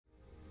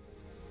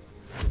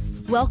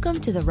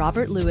Welcome to the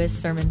Robert Lewis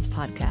Sermons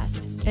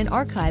Podcast, an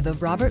archive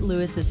of Robert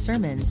Lewis's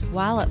sermons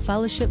while at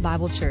Fellowship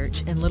Bible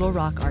Church in Little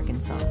Rock,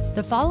 Arkansas.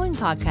 The following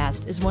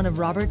podcast is one of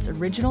Robert's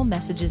original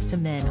messages to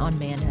men on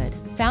manhood,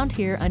 found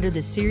here under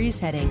the series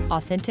heading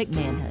Authentic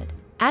Manhood.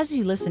 As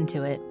you listen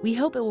to it, we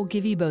hope it will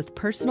give you both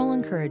personal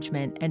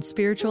encouragement and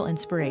spiritual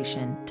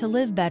inspiration to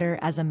live better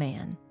as a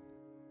man.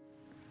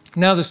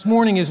 Now, this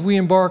morning, as we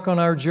embark on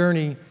our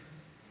journey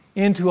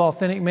into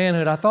authentic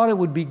manhood, I thought it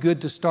would be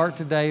good to start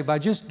today by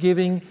just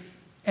giving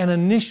an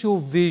initial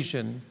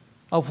vision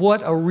of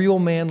what a real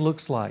man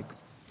looks like.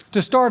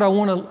 To start, I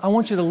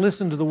want you to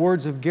listen to the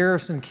words of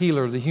Garrison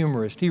Keillor, the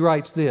humorist. He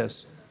writes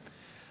this: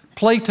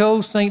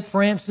 Plato, St.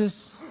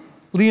 Francis,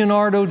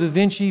 Leonardo da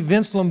Vinci,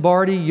 Vince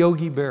Lombardi,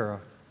 Yogi Berra.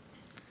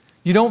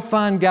 You don't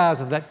find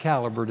guys of that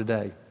caliber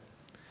today.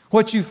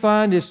 What you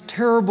find is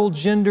terrible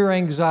gender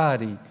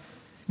anxiety,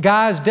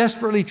 guys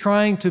desperately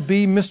trying to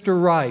be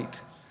Mr. Right,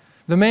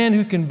 the man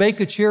who can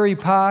bake a cherry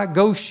pie,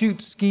 go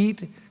shoot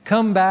skeet,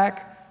 come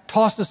back,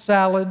 toss a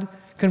salad,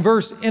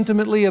 converse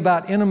intimately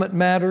about intimate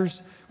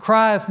matters,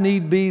 cry if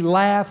need be,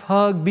 laugh,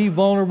 hug, be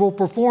vulnerable,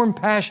 perform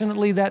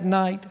passionately that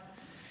night,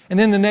 and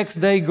then the next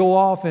day go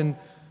off and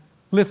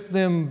lift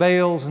them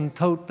bales and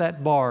tote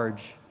that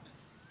barge.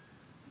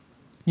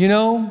 You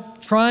know,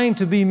 trying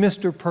to be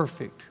Mr.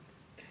 Perfect,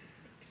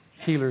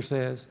 Keillor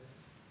says,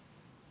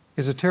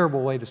 is a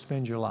terrible way to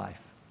spend your life.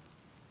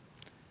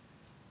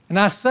 And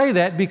I say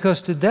that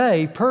because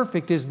today,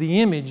 perfect is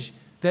the image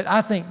that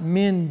I think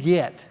men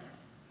get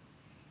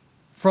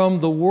from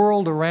the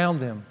world around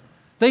them.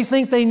 They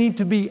think they need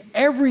to be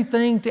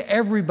everything to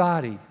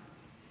everybody.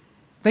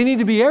 They need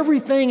to be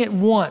everything at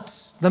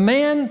once. The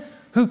man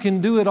who can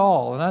do it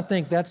all. And I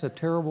think that's a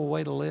terrible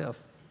way to live.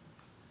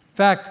 In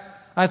fact,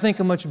 I think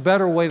a much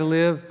better way to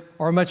live,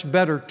 or a much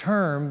better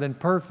term than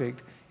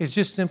perfect, is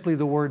just simply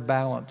the word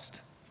balanced.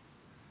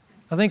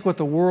 I think what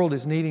the world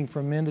is needing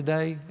from men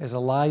today is a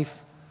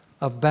life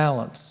of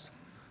balance.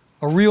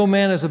 A real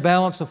man is a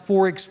balance of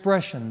four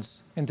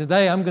expressions. And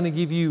today I'm going to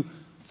give you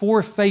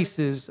four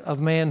faces of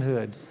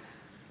manhood,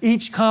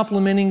 each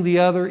complementing the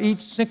other, each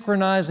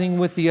synchronizing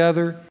with the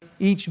other,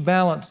 each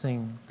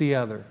balancing the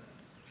other.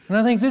 And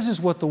I think this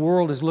is what the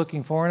world is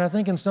looking for, and I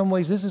think in some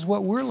ways this is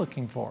what we're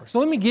looking for. So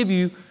let me give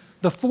you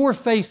the four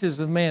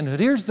faces of manhood.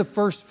 Here's the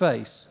first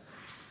face.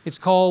 It's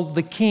called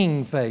the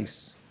king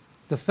face.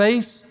 The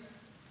face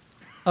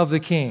of the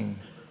king.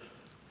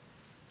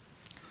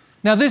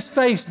 Now, this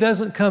face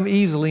doesn't come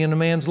easily in a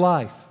man's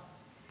life.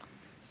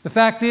 The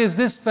fact is,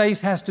 this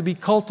face has to be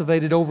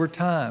cultivated over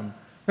time.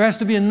 There has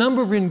to be a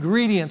number of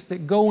ingredients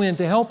that go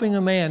into helping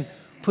a man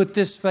put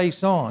this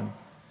face on.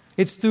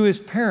 It's through his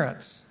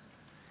parents.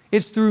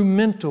 It's through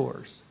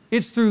mentors.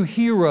 It's through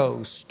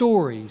heroes,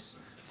 stories,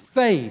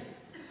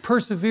 faith,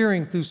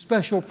 persevering through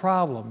special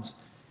problems.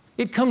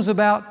 It comes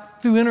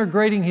about through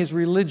integrating his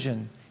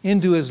religion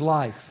into his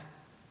life.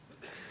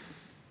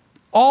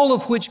 All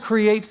of which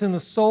creates in the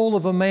soul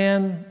of a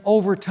man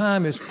over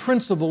time, as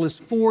principle is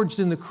forged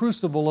in the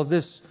crucible of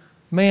this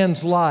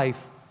man's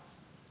life,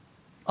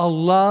 a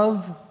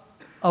love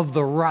of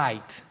the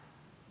right.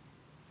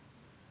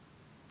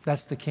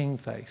 That's the king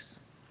face.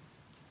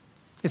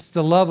 It's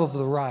the love of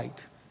the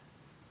right.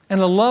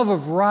 And a love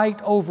of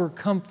right over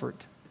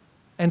comfort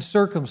and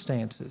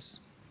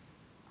circumstances.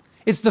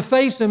 It's the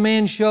face a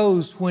man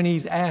shows when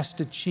he's asked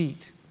to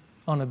cheat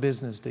on a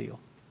business deal.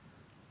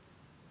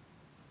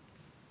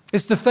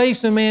 It's the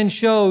face a man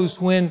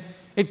shows when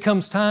it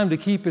comes time to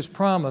keep his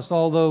promise,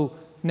 although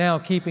now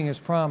keeping his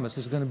promise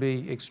is going to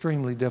be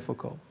extremely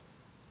difficult.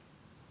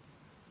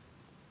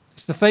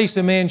 It's the face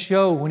a man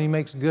shows when he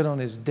makes good on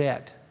his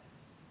debt.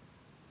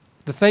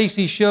 The face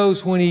he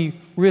shows when he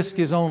risks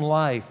his own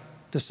life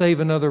to save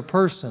another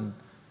person,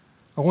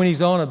 or when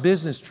he's on a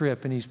business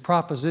trip and he's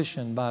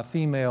propositioned by a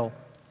female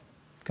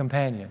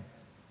companion.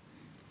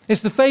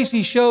 It's the face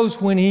he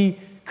shows when he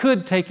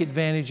could take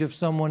advantage of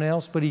someone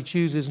else, but he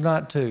chooses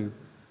not to.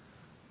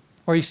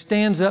 Or he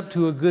stands up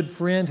to a good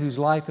friend whose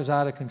life is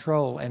out of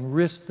control and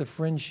risks the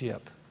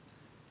friendship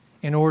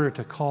in order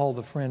to call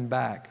the friend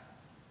back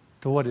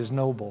to what is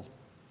noble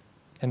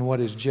and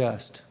what is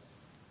just.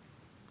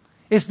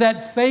 It's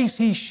that face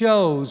he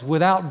shows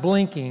without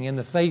blinking in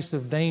the face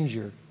of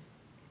danger.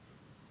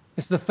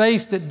 It's the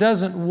face that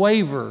doesn't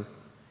waver,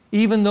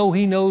 even though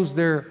he knows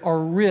there are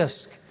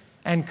risks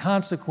and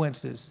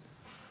consequences,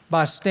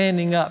 by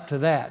standing up to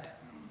that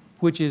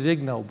which is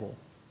ignoble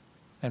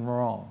and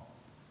wrong.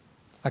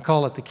 I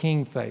call it the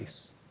king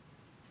face.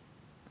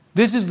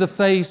 This is the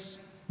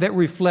face that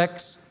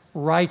reflects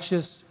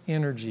righteous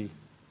energy.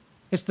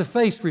 It's the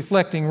face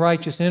reflecting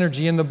righteous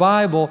energy. In the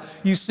Bible,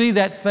 you see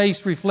that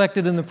face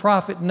reflected in the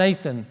prophet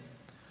Nathan,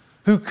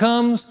 who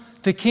comes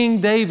to King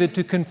David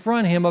to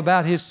confront him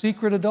about his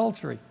secret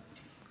adultery,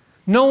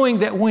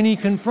 knowing that when he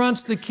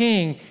confronts the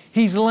king,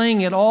 he's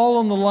laying it all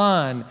on the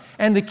line,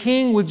 and the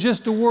king, with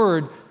just a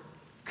word,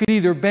 could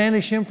either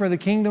banish him from the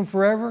kingdom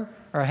forever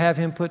or have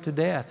him put to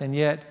death. And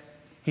yet,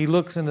 he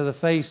looks into the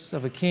face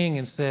of a king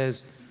and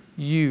says,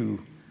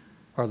 "You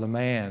are the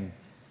man,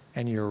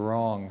 and you're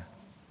wrong."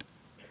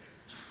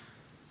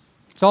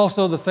 It's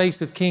also the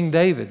face of King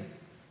David,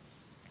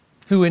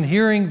 who in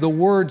hearing the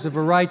words of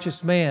a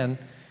righteous man,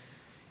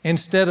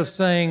 instead of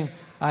saying,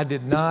 I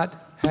did not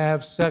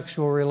have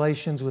sexual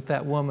relations with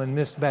that woman,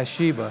 Miss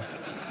Bathsheba,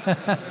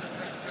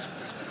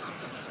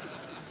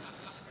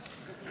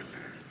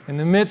 in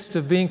the midst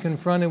of being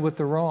confronted with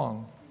the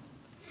wrong,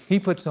 he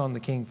puts on the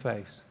king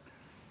face.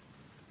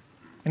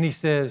 And he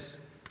says,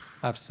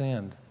 I've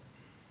sinned.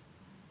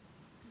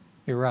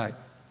 You're right.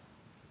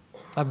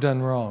 I've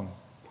done wrong.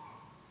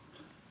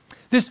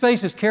 This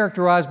face is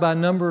characterized by a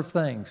number of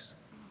things.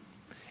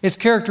 It's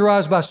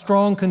characterized by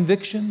strong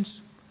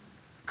convictions,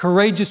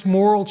 courageous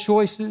moral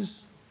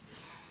choices,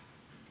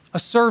 a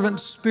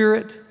servant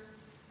spirit,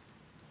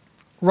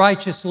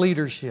 righteous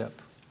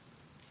leadership.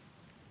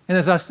 And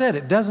as I said,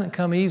 it doesn't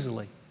come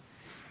easily.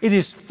 It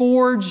is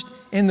forged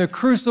in the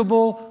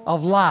crucible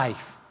of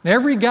life. And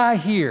every guy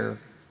here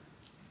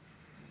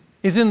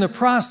is in the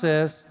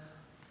process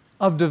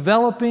of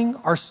developing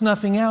or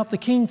snuffing out the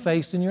king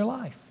face in your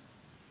life.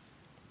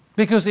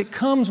 Because it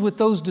comes with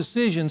those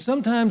decisions.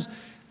 Sometimes,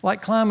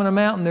 like climbing a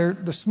mountain, they're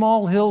the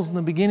small hills in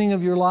the beginning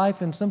of your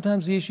life, and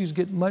sometimes the issues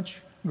get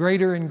much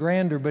greater and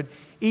grander. But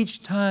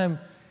each time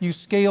you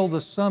scale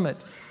the summit,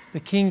 the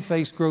king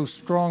face grows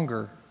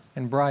stronger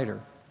and brighter.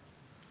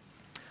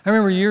 I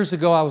remember years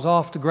ago I was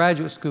off to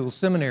graduate school,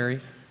 seminary,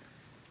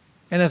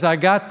 and as I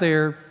got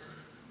there,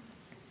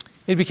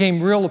 it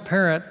became real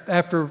apparent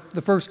after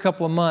the first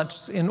couple of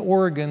months in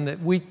Oregon that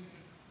we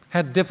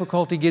had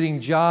difficulty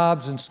getting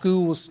jobs and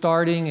school was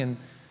starting and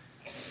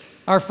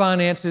our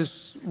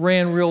finances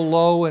ran real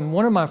low. And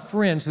one of my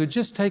friends who had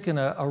just taken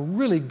a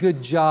really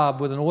good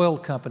job with an oil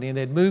company and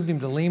they'd moved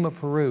him to Lima,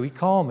 Peru, he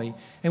called me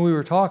and we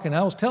were talking.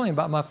 I was telling him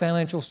about my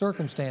financial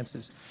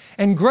circumstances.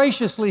 And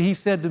graciously he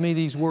said to me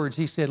these words.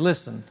 He said,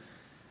 listen,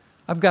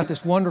 I've got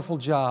this wonderful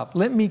job.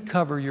 Let me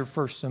cover your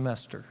first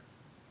semester.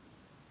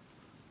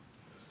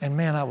 And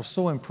man, I was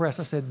so impressed.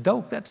 I said,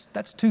 Doak, that's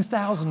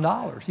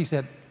 $2,000. He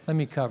said, let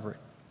me cover it.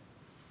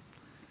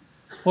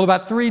 Well,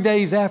 about 3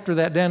 days after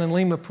that, down in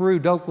Lima, Peru,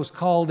 Doak was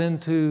called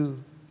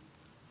into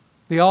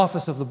the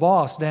office of the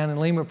boss down in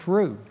Lima,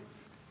 Peru.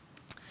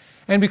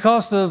 And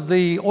because of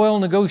the oil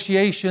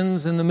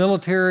negotiations and the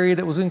military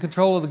that was in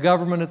control of the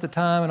government at the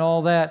time and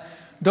all that,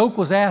 Doak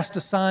was asked to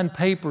sign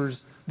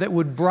papers that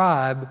would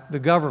bribe the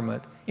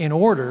government in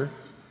order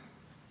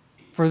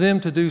for them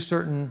to do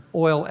certain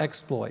oil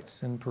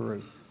exploits in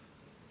Peru.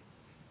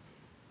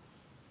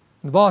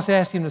 The boss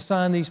asked him to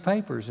sign these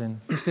papers,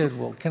 and he said,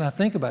 well, can I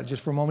think about it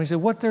just for a moment? He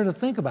said, what's there to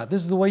think about?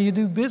 This is the way you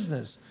do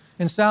business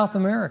in South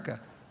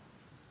America.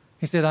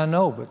 He said, I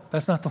know, but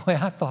that's not the way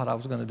I thought I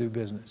was going to do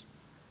business.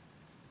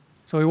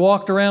 So he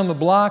walked around the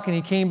block, and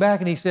he came back,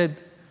 and he said,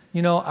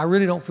 you know, I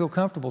really don't feel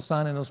comfortable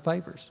signing those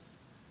papers.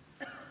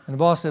 And the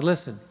boss said,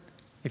 listen,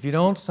 if you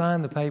don't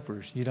sign the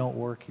papers, you don't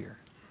work here.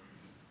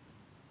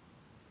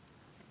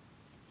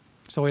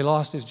 So he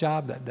lost his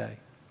job that day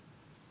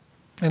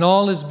and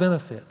all his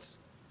benefits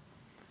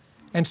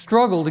and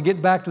struggled to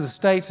get back to the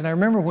States. And I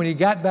remember when he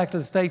got back to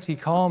the States, he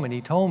called me and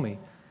he told me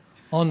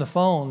on the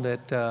phone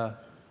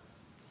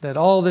that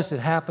all this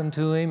had happened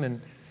to him. And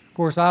of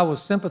course, I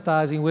was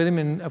sympathizing with him.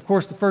 And of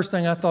course, the first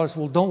thing I thought is,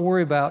 well, don't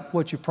worry about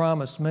what you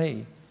promised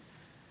me.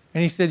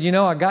 And he said, you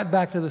know, I got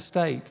back to the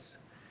States.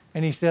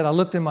 And he said, I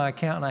looked in my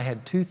account and I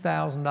had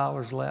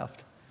 $2,000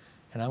 left.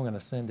 And I'm going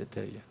to send it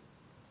to you.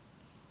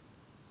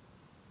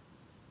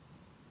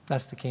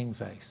 That's the king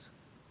face.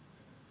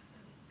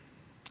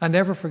 I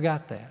never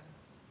forgot that.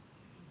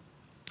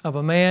 Of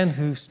a man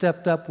who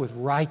stepped up with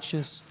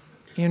righteous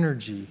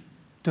energy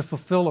to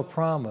fulfill a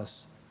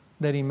promise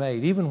that he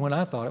made, even when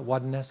I thought it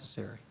wasn't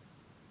necessary.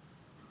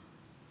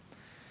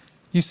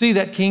 You see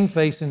that king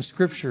face in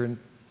Scripture in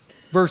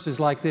verses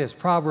like this.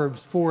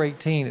 Proverbs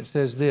 4:18, it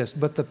says this,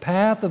 but the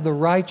path of the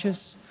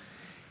righteous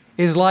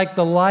is like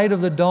the light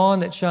of the dawn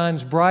that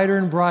shines brighter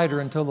and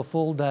brighter until the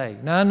full day.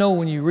 Now, I know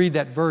when you read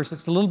that verse,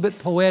 it's a little bit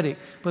poetic,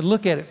 but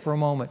look at it for a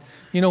moment.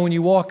 You know, when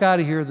you walk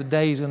out of here, the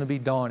day is going to be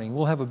dawning.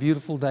 We'll have a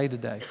beautiful day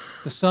today.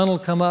 The sun will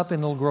come up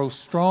and it'll grow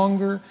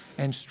stronger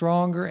and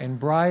stronger and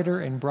brighter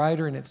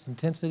in its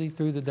intensity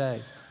through the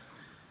day.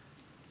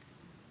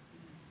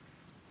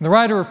 The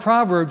writer of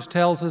Proverbs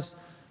tells us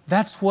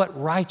that's what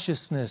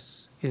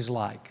righteousness is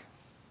like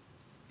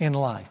in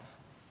life.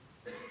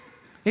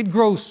 It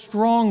grows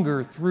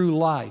stronger through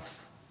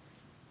life.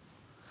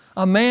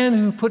 A man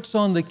who puts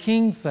on the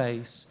king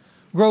face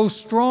grows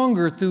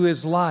stronger through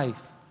his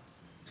life.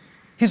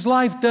 His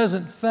life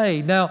doesn't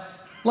fade. Now,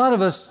 a lot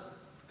of us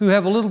who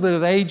have a little bit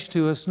of age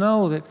to us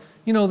know that,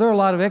 you know, there are a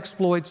lot of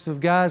exploits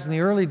of guys in the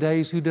early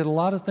days who did a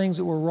lot of things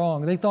that were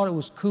wrong. They thought it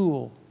was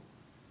cool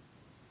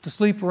to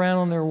sleep around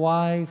on their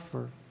wife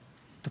or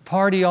to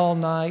party all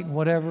night and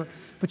whatever.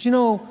 But you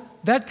know,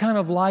 that kind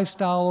of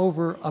lifestyle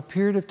over a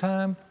period of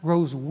time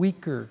grows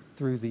weaker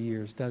through the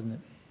years, doesn't it?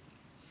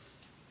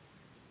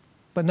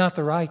 But not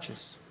the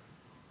righteous.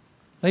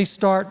 They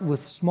start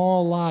with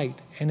small light,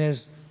 and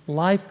as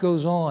life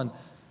goes on,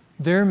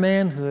 their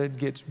manhood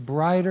gets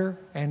brighter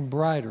and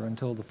brighter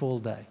until the full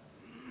day.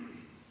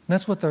 And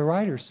that's what the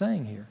writer's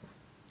saying here.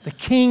 The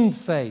king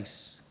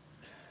face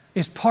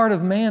is part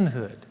of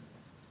manhood.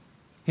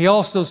 He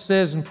also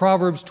says in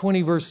Proverbs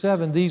 20, verse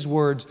 7, these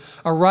words,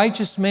 "A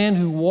righteous man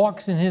who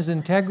walks in his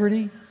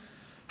integrity,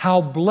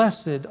 how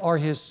blessed are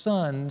his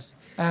sons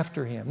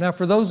after him." Now,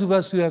 for those of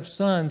us who have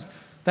sons,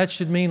 that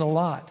should mean a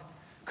lot,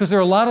 because there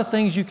are a lot of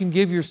things you can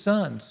give your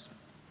sons.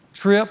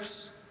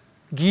 Trips,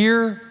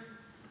 gear,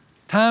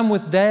 time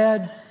with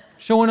Dad,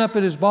 showing up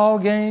at his ball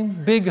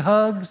game, big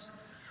hugs.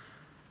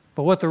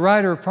 But what the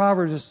writer of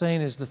Proverbs is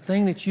saying is the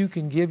thing that you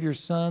can give your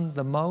son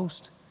the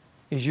most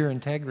is your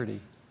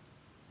integrity.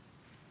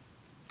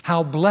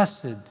 How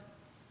blessed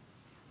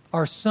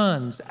are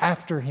sons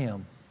after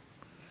him,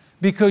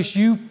 because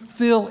you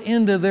fill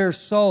into their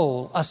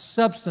soul a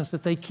substance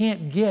that they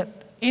can't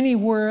get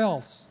anywhere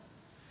else.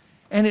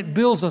 And it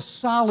builds a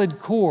solid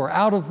core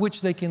out of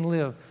which they can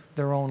live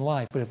their own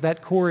life. But if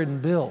that core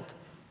isn't built,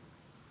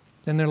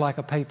 then they're like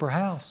a paper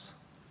house.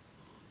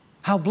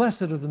 How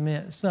blessed are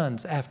the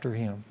sons after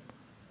him.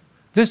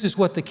 This is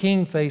what the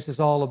king face is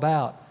all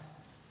about.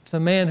 It's a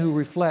man who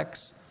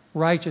reflects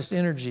righteous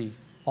energy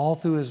all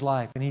through his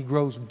life, and he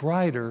grows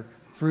brighter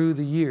through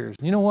the years.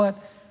 You know what?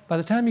 By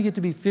the time you get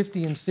to be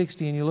 50 and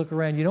 60 and you look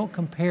around, you don't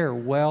compare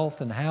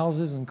wealth and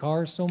houses and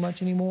cars so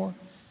much anymore.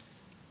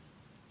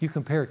 You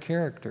compare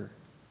character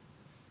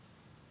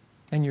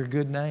and your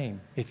good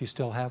name, if you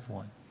still have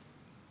one.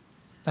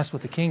 That's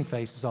what the king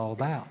face is all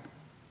about.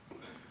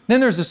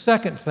 Then there's a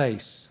second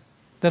face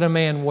that a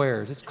man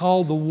wears. It's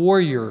called the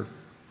warrior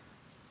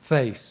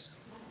face.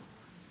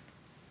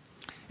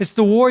 It's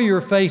the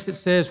warrior face that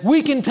says,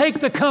 we can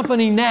take the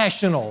company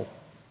national.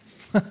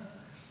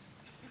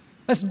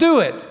 Let's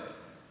do it.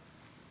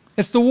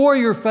 It's the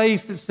warrior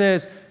face that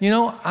says, you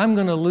know, I'm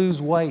going to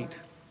lose weight.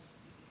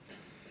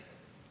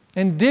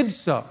 And did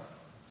so.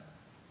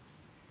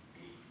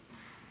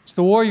 It's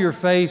the warrior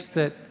face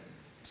that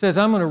says,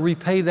 I'm going to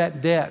repay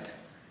that debt,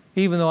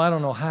 even though I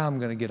don't know how I'm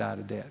going to get out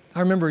of debt.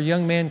 I remember a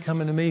young man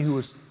coming to me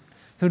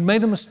who'd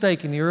made a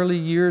mistake in the early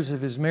years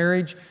of his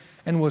marriage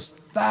and was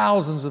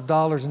thousands of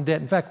dollars in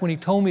debt. In fact, when he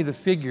told me the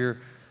figure,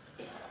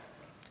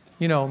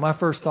 you know, my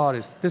first thought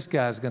is, this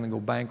guy's going to go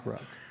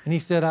bankrupt. And he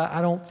said,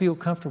 I don't feel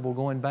comfortable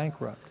going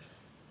bankrupt.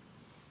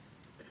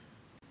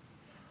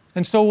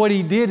 And so what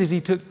he did is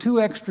he took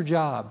 2 extra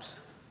jobs.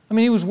 I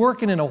mean, he was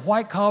working in a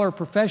white-collar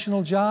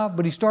professional job,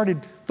 but he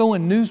started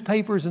throwing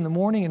newspapers in the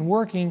morning and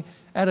working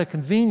at a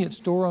convenience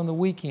store on the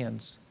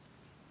weekends.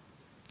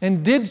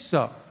 And did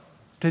so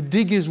to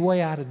dig his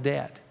way out of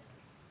debt,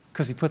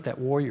 because he put that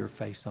warrior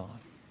face on.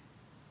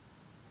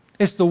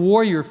 It's the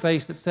warrior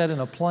face that said in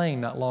a plane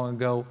not long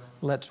ago,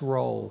 let's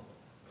roll.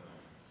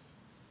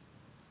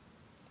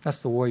 That's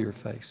the warrior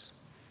face.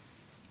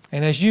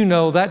 And as you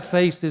know, that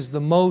face is the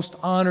most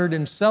honored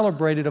and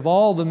celebrated of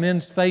all the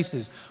men's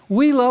faces.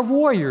 We love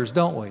warriors,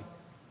 don't we?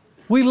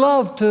 We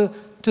love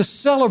to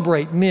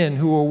celebrate men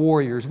who are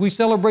warriors. We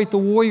celebrate the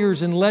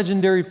warriors in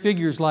legendary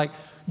figures like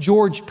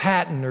George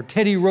Patton or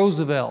Teddy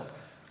Roosevelt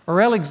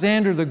or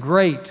Alexander the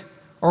Great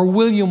or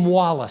William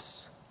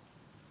Wallace.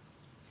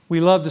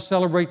 We love to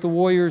celebrate the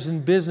warriors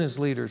in business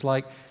leaders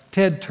like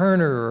Ted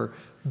Turner or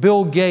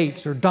Bill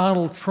Gates or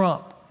Donald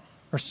Trump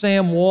or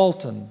Sam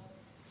Walton,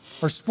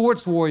 or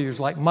sports warriors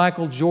like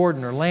Michael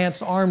Jordan or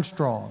Lance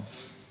Armstrong,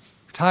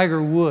 or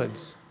Tiger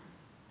Woods.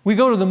 We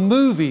go to the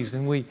movies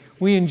and we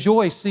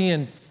enjoy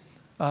seeing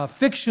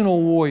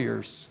fictional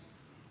warriors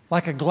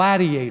like a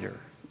Gladiator,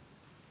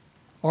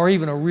 or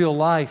even a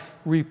real-life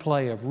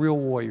replay of real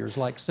warriors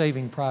like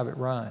Saving Private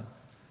Ryan.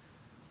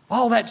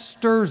 All that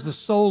stirs the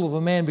soul of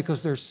a man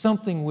because there's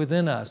something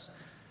within us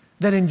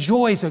that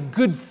enjoys a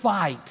good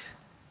fight.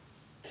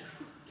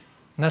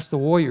 And that's the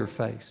warrior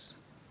face.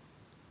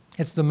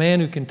 It's the man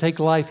who can take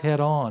life head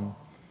on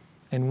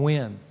and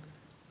win.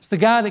 It's the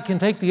guy that can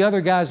take the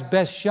other guy's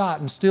best shot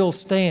and still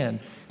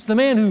stand. It's the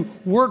man who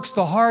works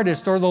the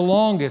hardest or the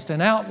longest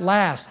and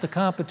outlasts the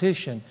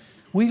competition.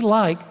 We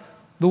like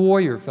the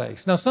warrior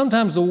face. Now,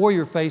 sometimes the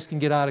warrior face can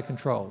get out of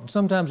control.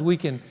 Sometimes we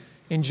can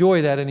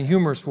enjoy that in a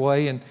humorous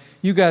way. And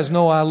you guys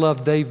know I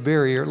love Dave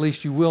Barry, or at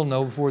least you will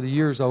know before the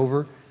year's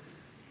over.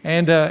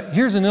 And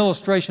here's an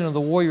illustration of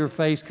the warrior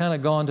face kind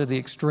of gone to the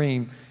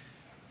extreme.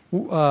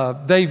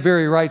 Dave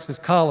Barry writes this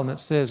column that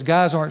says,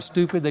 guys aren't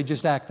stupid, they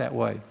just act that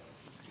way.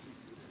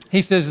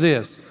 He says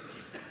this,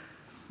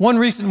 one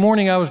recent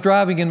morning I was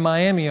driving in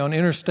Miami on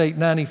Interstate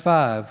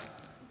 95,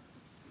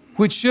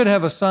 which should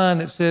have a sign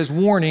that says,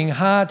 warning,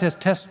 high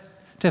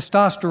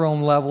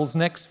testosterone levels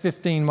next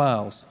 15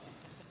 miles.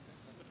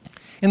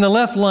 In the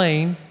left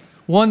lane,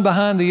 one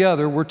behind the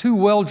other, were 2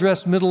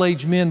 well-dressed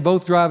middle-aged men,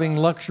 both driving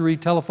luxury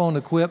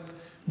telephone-equipped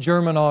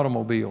German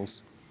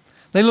automobiles.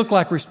 They look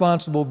like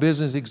responsible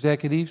business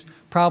executives,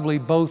 probably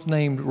both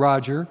named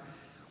Roger,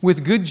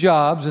 with good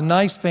jobs and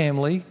nice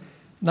families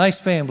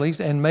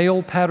and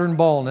male pattern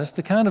baldness,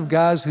 the kind of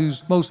guys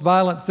whose most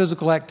violent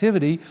physical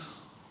activity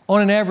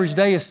on an average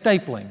day is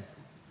stapling.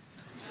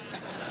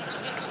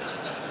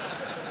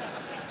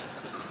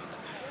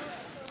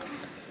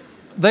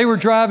 They were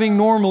driving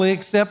normally,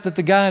 except that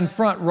the guy in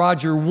front,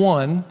 Roger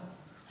 1,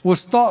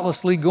 was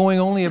thoughtlessly going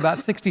only about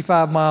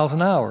 65 miles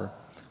an hour,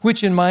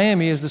 which in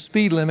Miami is the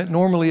speed limit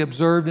normally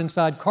observed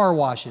inside car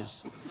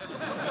washes.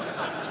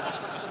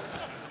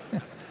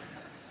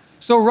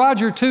 So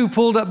Roger 2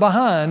 pulled up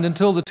behind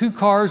until the two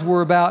cars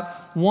were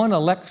about 1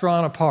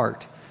 electron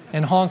apart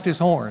and honked his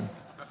horn.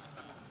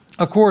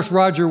 Of course,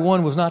 Roger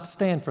 1 was not to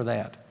stand for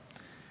that.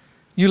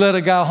 You let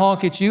a guy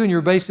honk at you and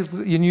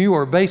you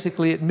are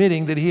basically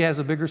admitting that he has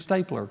a bigger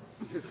stapler.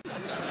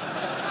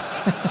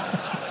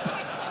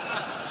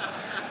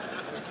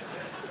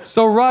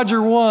 So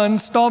Roger 1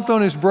 stomped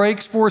on his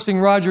brakes, forcing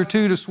Roger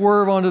 2 to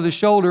swerve onto the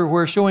shoulder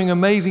where, showing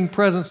amazing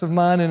presence of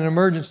mind in an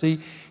emergency,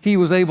 he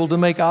was able to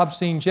make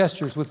obscene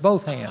gestures with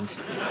both hands.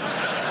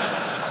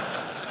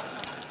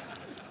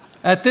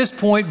 At this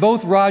point,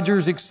 both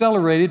Rogers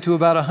accelerated to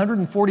about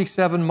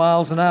 147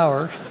 miles an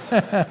hour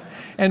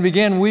and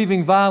began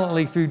weaving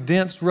violently through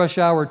dense rush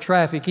hour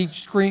traffic,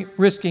 each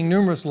risking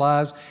numerous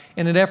lives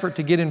in an effort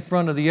to get in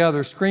front of the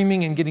other,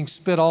 screaming and getting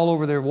spit all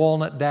over their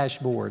walnut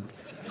dashboard.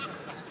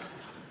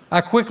 I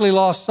quickly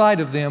lost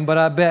sight of them, but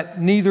I bet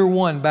neither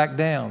one backed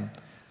down.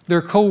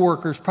 Their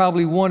co-workers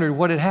probably wondered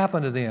what had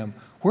happened to them.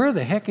 "Where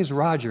the heck is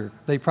Roger?"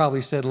 they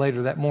probably said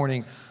later that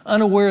morning,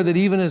 unaware that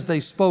even as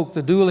they spoke,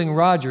 the dueling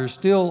Rogers,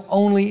 still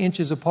only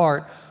inches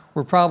apart,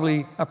 were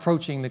probably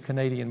approaching the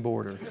Canadian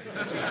border.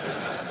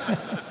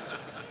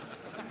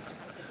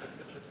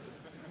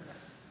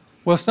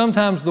 Well,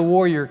 sometimes the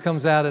warrior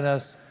comes out in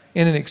us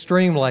in an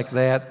extreme like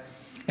that,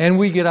 and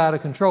we get out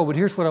of control. But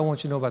here's what I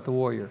want you to know about the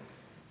warrior.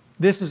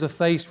 This is a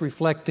face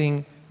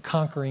reflecting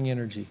conquering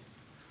energy.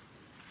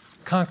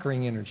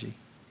 Conquering energy.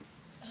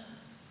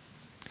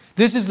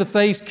 This is the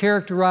face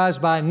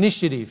characterized by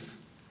initiative.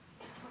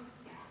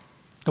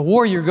 The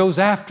warrior goes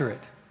after it.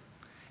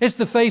 It's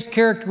the face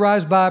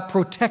characterized by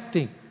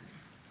protecting.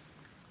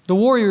 The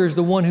warrior is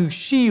the one who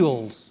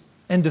shields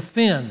and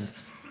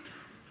defends.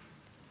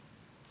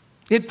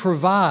 It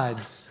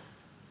provides.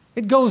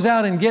 It goes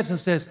out and gets and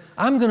says,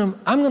 I'm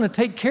going to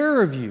take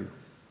care of you,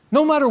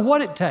 no matter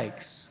what it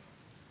takes.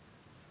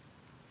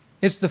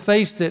 It's the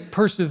face that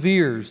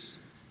perseveres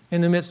in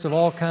the midst of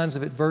all kinds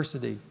of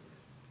adversity.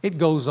 It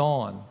goes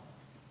on.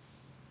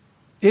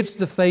 It's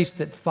the face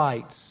that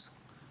fights.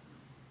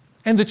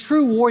 And the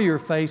true warrior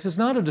face is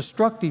not a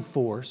destructive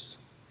force.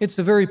 It's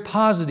a very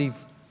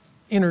positive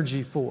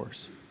energy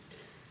force.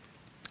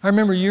 I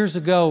remember years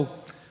ago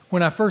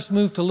when I first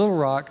moved to Little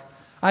Rock,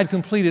 I'd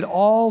completed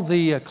all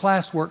the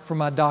classwork for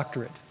my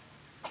doctorate.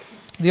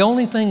 The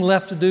only thing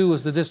left to do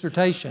was the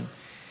dissertation.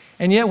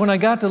 And yet when I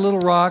got to Little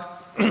Rock,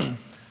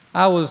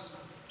 I was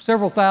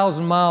several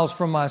thousand miles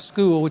from my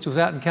school, which was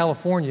out in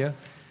California,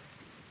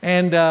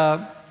 and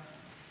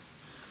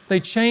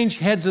they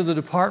changed heads of the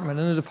department.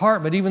 And the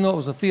department, even though it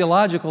was a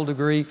theological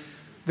degree,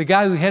 the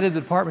guy who headed the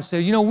department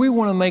said, we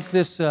want to make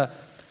this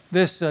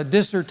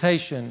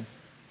dissertation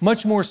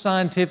much more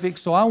scientific,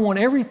 so I want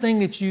everything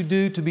that you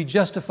do to be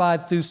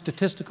justified through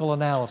statistical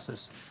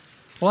analysis.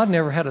 Well, I'd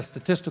never had a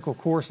statistical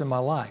course in my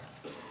life.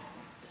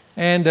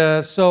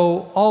 And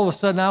so all of a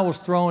sudden I was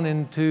thrown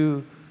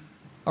into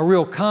a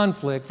real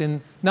conflict.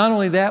 And not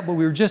only that, but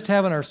we were just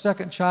having our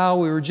second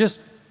child. We were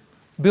just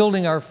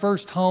building our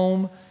first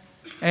home.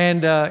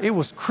 And it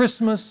was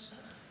Christmas.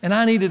 And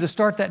I needed to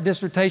start that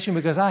dissertation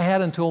because I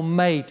had until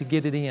May to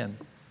get it in.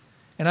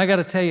 And I got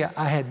to tell you,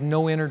 I had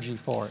no energy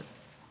for it.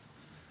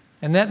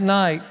 And that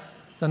night,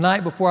 the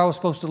night before I was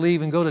supposed to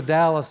leave and go to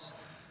Dallas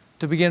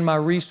to begin my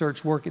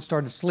research work, it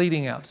started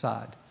sleeting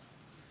outside.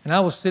 And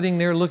I was sitting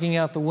there looking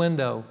out the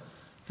window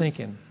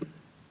thinking,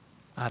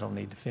 I don't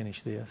need to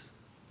finish this.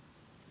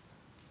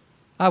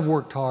 I've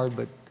worked hard,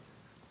 but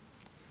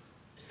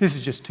this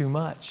is just too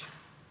much.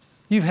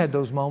 You've had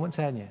those moments,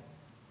 haven't you?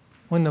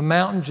 When the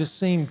mountain just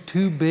seemed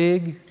too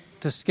big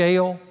to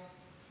scale.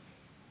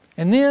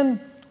 And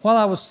then, while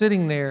I was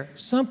sitting there,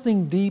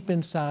 something deep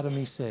inside of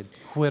me said,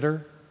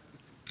 "Quitter.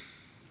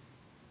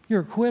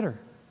 You're a quitter."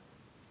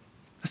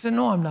 I said,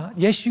 "No, I'm not."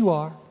 "Yes, you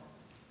are."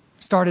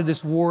 Started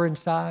this war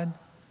inside.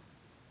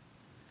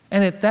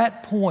 And at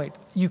that point,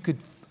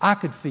 I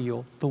could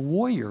feel the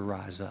warrior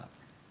rise up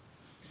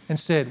and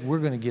said, "We're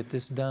going to get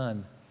this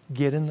done.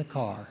 Get in the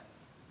car,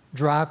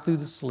 drive through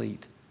the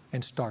sleet,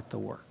 and start the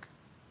work."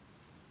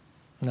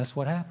 And that's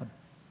what happened.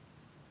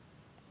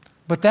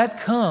 But that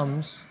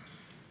comes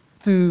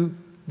through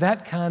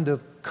that kind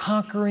of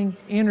conquering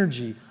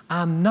energy.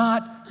 I'm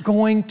not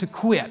going to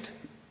quit.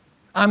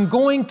 I'm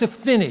going to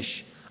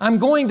finish. I'm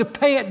going to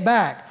pay it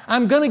back.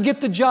 I'm going to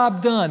get the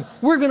job done.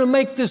 We're going to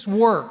make this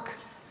work.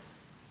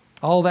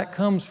 All that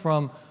comes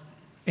from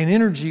an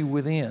energy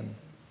within.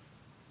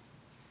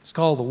 It's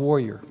called the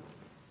warrior.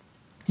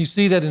 You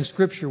see that in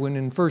Scripture when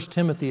in 1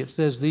 Timothy it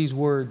says these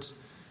words,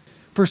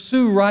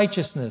 "Pursue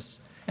righteousness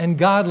and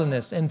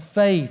godliness and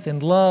faith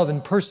and love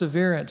and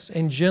perseverance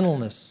and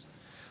gentleness.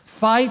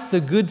 Fight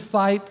the good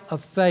fight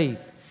of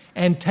faith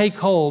and take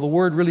hold." The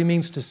word really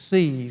means to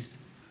seize.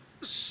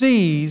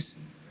 Seize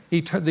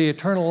the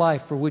eternal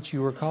life for which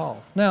you were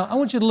called. Now, I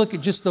want you to look at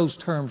just those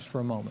terms for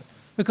a moment,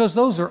 because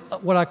those are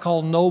what I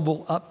call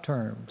noble up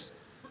terms.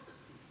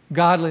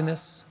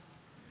 Godliness,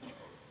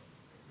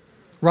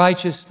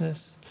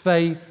 righteousness,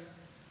 faith.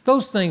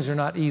 Those things are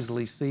not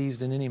easily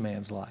seized in any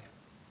man's life.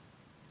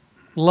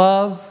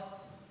 Love,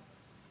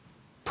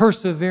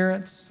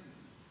 perseverance,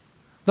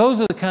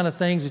 those are the kind of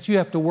things that you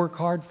have to work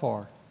hard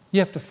for. You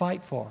have to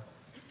fight for.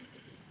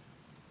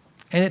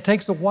 And it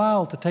takes a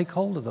while to take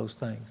hold of those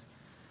things.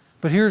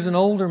 But here's an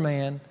older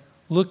man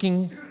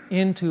looking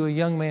into a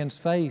young man's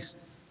face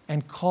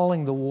and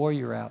calling the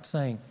warrior out,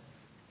 saying,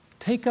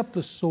 take up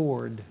the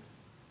sword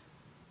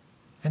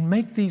and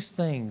make these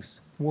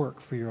things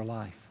work for your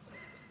life.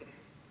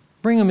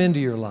 Bring them into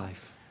your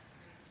life.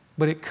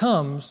 But it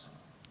comes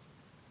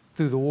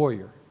through the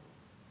warrior.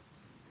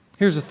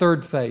 Here's a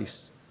third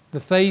face, the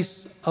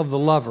face of the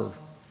lover.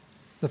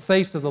 The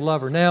face of the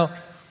lover. Now,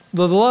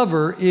 the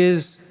lover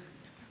is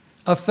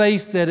a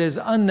face that is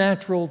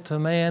unnatural to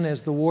man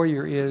as the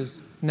warrior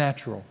is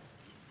natural.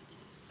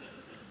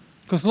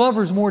 Because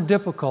lover is more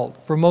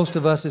difficult for most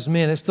of us as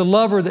men. It's the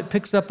lover that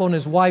picks up on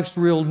his wife's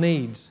real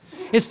needs.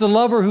 It's the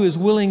lover who is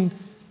willing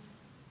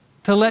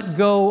to let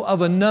go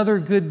of another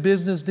good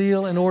business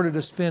deal in order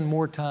to spend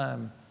more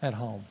time at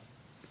home.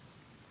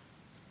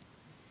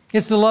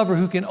 It's the lover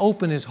who can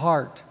open his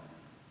heart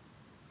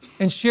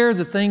and share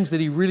the things that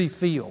he really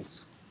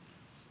feels,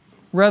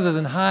 rather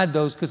than hide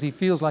those because he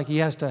feels like he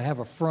has to have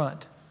a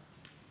front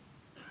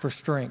for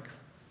strength.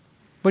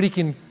 But he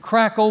can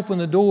crack open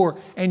the door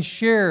and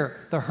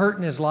share the hurt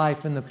in his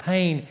life and the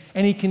pain,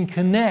 and he can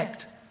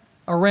connect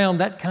around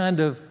that kind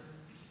of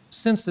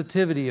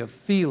sensitivity of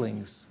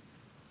feelings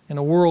in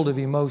a world of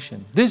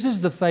emotion. This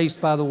is the face,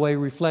 by the way,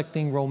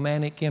 reflecting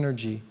romantic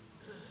energy.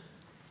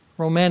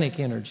 Romantic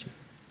energy.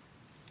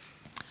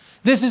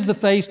 This is the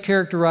face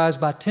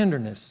characterized by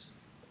tenderness,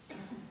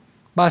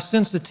 by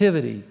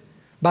sensitivity,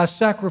 by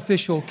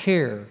sacrificial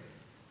care,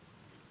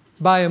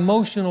 by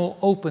emotional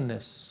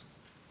openness,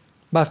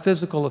 by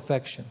physical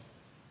affection.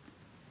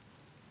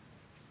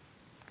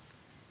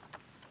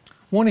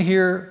 Want to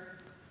hear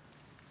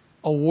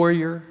a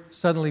warrior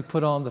suddenly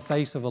put on the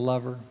face of a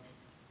lover?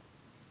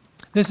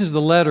 This is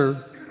the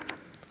letter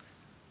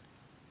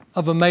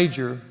of a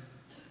major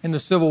in the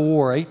Civil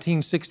War,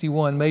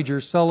 1861,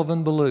 Major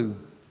Sullivan Ballou,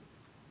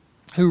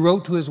 who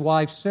wrote to his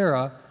wife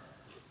Sarah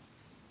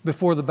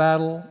before the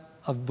Battle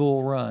of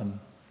Bull Run.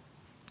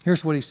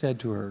 Here's what he said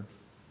to her.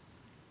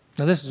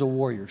 Now, this is a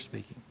warrior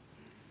speaking.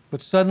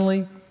 But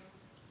suddenly,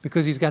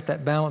 because he's got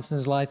that balance in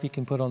his life, he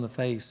can put on the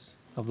face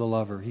of the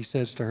lover. He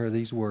says to her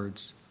these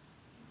words,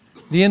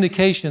 "The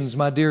indications,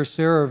 my dear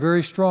Sarah, are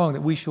very strong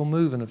that we shall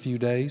move in a few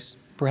days,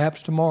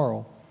 perhaps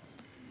tomorrow.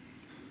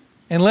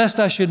 And lest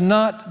I should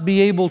not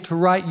be able to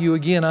write you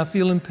again, I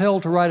feel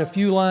impelled to write a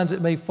few lines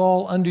that may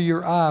fall under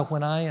your eye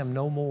when I am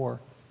no more.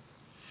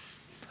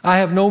 I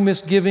have no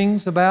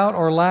misgivings about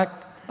or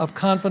lack of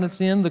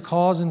confidence in the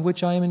cause in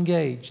which I am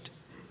engaged.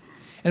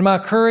 And my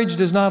courage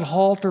does not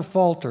halt or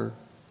falter.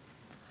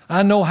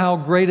 I know how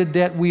great a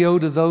debt we owe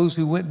to those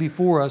who went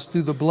before us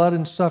through the blood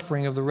and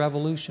suffering of the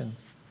Revolution.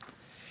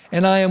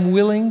 And I am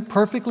willing,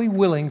 perfectly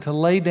willing, to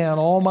lay down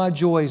all my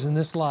joys in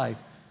this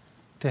life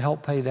to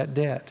help pay that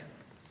debt.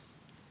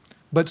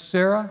 But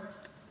Sarah,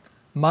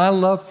 my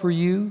love for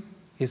you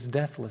is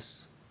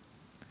deathless.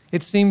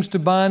 It seems to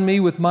bind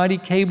me with mighty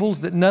cables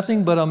that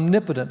nothing but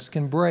omnipotence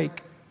can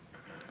break.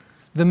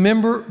 The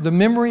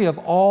memory of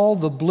all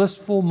the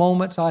blissful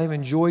moments I have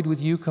enjoyed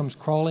with you comes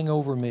crawling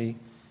over me,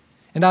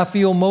 and I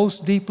feel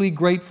most deeply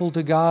grateful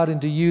to God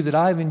and to you that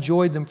I have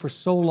enjoyed them for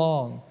so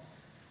long.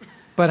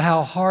 But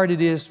how hard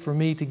it is for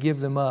me to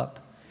give them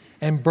up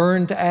and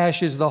burn to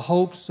ashes the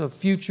hopes of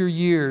future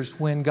years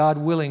when, God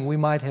willing, we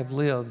might have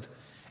lived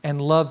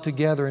and loved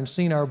together and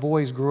seen our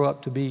boys grow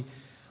up to be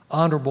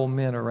honorable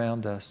men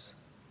around us.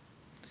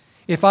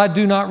 If I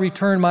do not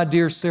return, my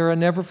dear Sarah,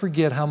 never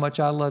forget how much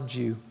I loved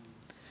you.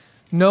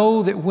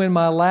 Know that when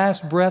my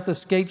last breath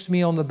escapes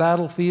me on the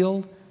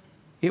battlefield,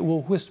 it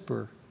will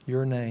whisper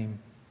your name.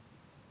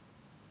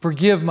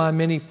 Forgive my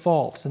many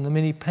faults and the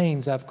many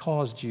pains I've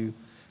caused you,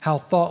 how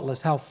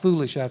thoughtless, how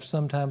foolish I've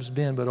sometimes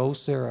been. But, oh,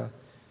 Sarah,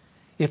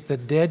 if the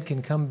dead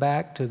can come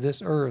back to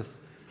this earth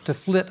to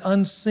flit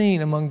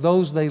unseen among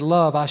those they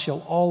love, I shall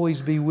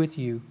always be with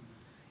you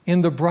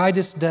in the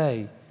brightest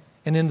day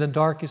and in the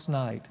darkest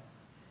night,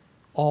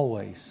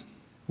 always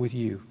with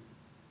you.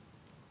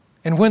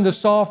 And when the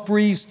soft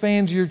breeze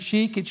fans your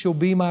cheek, it shall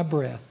be my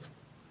breath.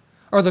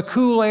 Or the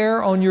cool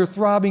air on your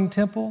throbbing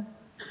temple,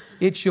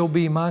 it shall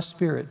be my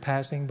spirit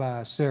passing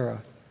by.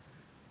 Sarah,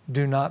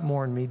 do not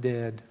mourn me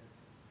dead.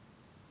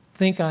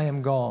 Think I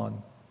am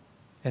gone,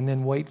 and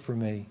then wait for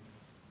me,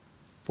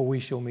 for we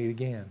shall meet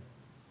again."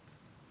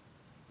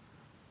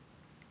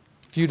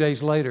 A few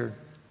days later,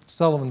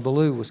 Sullivan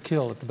Ballou was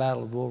killed at the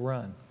Battle of Bull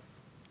Run.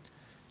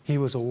 He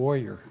was a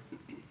warrior,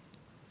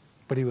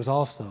 but he was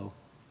also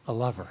a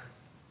lover.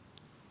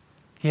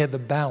 He had the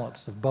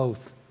balance of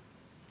both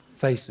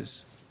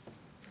faces.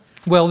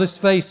 Well, this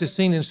face is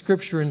seen in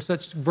Scripture in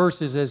such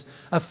verses as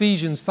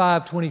Ephesians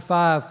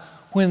 5:25,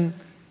 when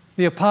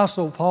the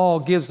Apostle Paul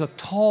gives a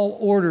tall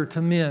order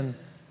to men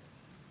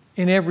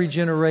in every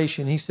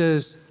generation. He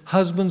says,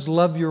 "Husbands,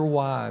 love your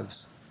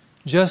wives,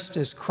 just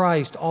as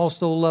Christ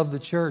also loved the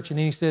church. And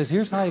he says,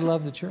 here's how he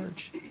loved the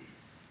church.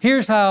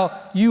 Here's how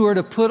you are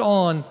to put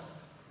on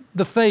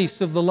the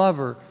face of the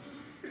lover.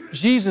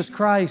 Jesus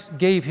Christ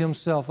gave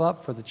himself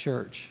up for the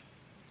church.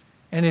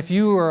 And if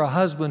you are a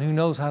husband who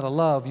knows how to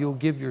love, you'll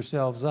give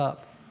yourselves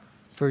up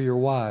for your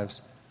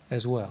wives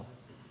as well.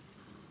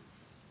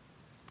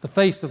 The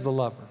face of the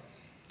lover.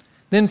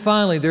 Then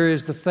finally, there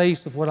is the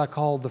face of what I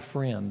call the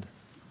friend.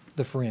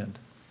 The friend.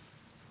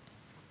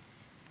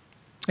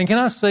 And can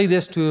I say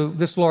this to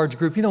this large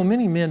group? You know,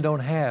 many men don't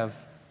have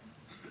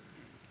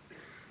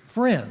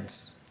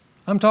friends.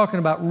 I'm talking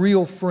about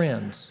real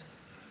friends.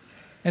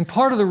 And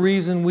part of the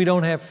reason we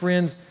don't have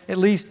friends, at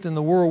least in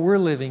the world we're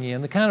living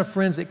in, the kind of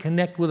friends that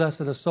connect with us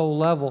at a soul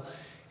level,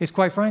 is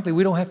quite frankly,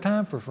 we don't have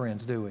time for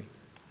friends, do we?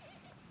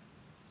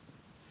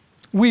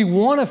 We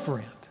want a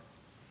friend.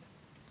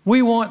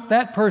 We want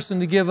that person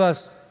to give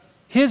us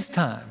his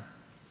time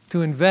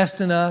to invest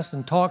in us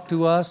and talk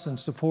to us and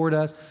support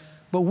us,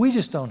 but we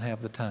just don't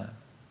have the time.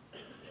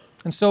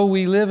 And so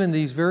we live in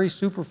these very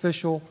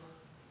superficial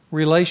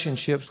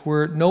relationships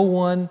where no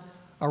one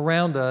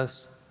around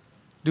us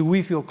do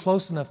we feel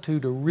close enough to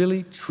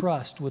really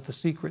trust with the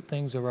secret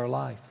things of our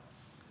life.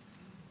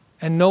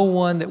 And no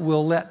one that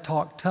will let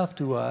talk tough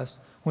to us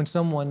when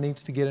someone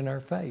needs to get in our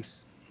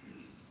face.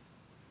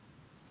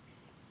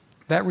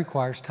 That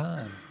requires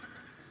time.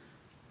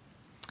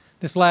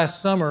 This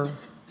last summer,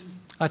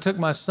 I took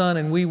my son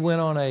and we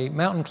went on a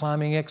mountain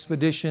climbing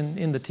expedition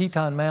in the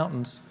Teton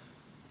Mountains.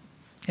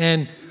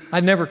 And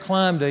I'd never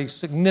climbed a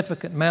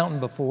significant mountain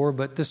before,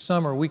 but this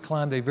summer we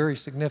climbed a very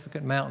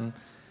significant mountain.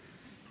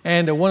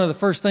 And one of the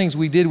first things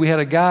we did, we had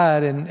a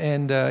guide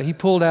and he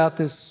pulled out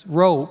this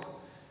rope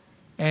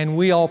and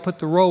we all put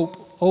the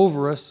rope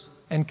over us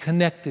and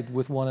connected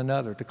with one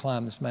another to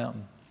climb this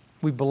mountain.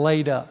 We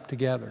belayed up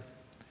together.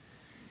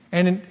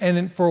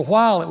 And for a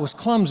while it was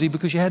clumsy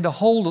because you had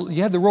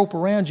the rope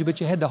around you,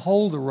 but you had to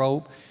hold the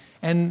rope.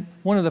 And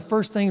one of the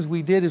first things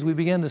we did is we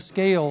began to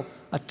scale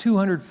a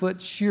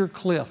 200-foot sheer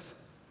cliff.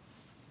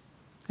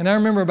 And I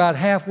remember about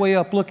halfway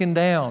up looking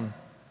down,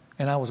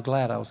 and I was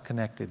glad I was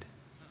connected.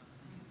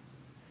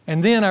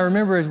 And then I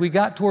remember as we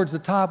got towards the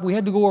top, we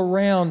had to go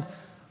around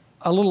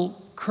a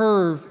little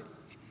curve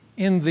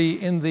on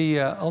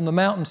the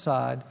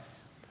mountainside,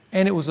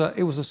 and it was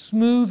a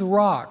smooth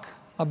rock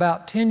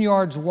about 10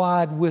 yards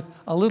wide with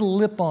a little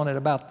lip on it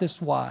about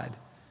this wide.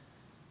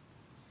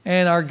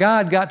 And our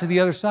guide got to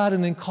the other side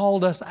and then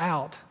called us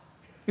out.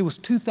 It was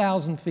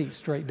 2,000 feet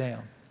straight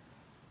down.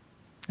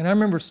 And I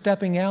remember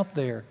stepping out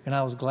there, and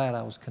I was glad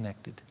I was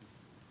connected.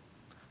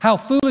 How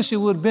foolish it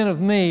would have been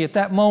of me at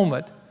that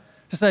moment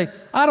to say,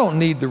 I don't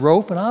need the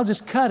rope and I'll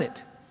just cut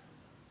it.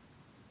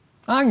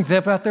 I can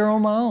step out there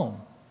on my own.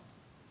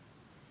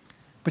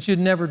 But you'd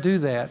never do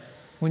that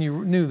when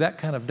you knew that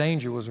kind of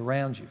danger was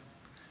around you.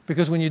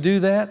 Because when you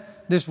do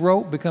that, this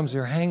rope becomes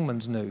your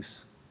hangman's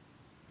noose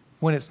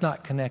when it's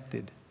not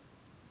connected.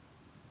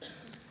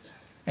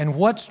 And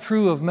what's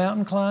true of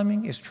mountain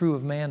climbing is true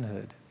of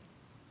manhood.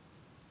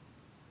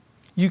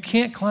 You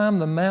can't climb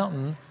the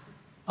mountain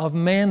of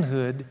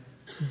manhood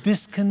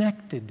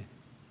disconnected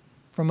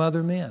from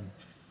other men.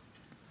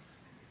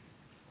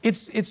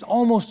 It's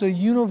almost a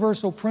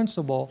universal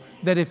principle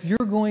that if you're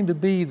going to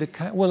be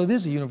it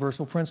is a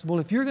universal principle.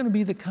 If you're going to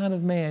be the kind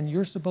of man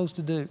you're supposed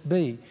to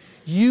be,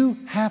 you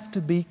have to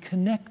be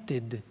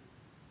connected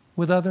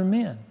with other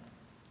men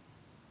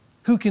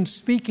who can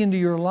speak into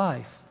your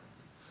life,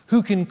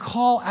 who can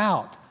call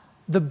out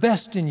the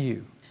best in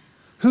you,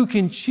 who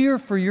can cheer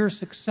for your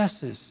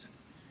successes,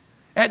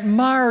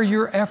 admire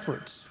your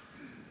efforts,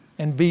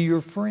 and be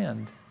your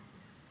friend.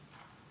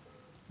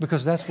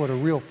 Because that's what a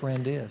real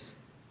friend is.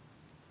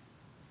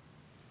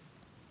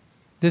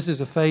 This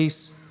is a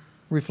face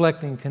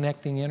reflecting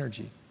connecting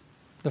energy,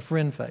 the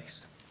friend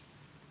face.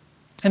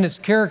 And it's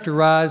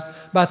characterized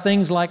by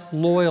things like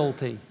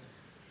loyalty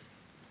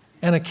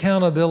and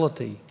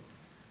accountability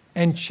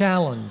and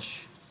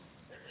challenge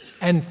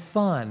and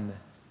fun.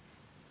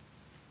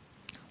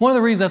 One of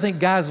the reasons I think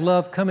guys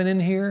love coming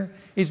in here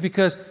is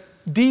because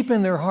deep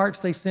in their hearts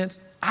they sense,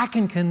 I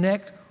can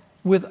connect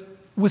with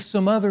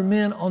some other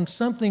men on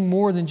something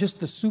more than just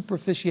the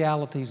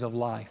superficialities of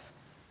life.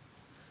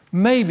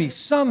 Maybe,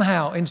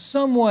 somehow, in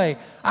some way,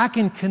 I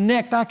can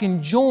connect, I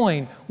can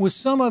join with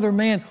some other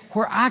man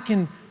where I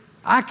can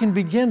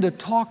begin to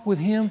talk with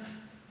him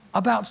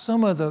about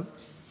some of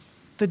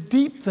the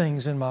deep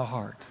things in my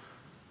heart.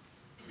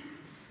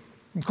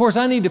 Of course,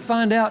 I need to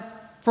find out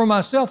for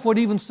myself what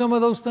even some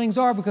of those things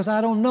are because I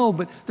don't know,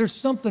 but there's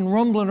something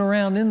rumbling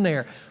around in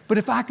there. But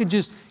if I could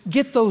just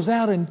get those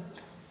out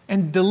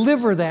and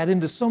deliver that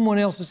into someone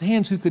else's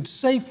hands who could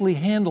safely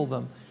handle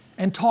them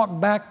and talk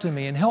back to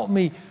me and help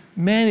me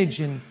manage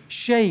and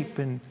shape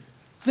and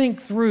think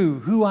through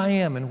who I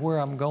am and where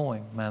I'm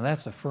going. Man,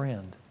 that's a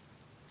friend.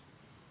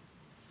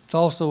 It's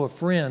also a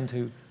friend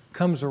who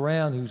comes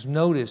around who's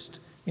noticed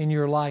in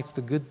your life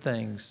the good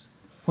things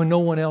when no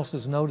one else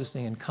is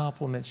noticing and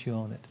compliments you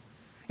on it.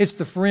 It's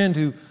the friend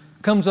who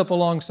comes up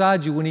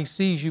alongside you when he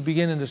sees you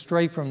beginning to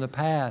stray from the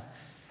path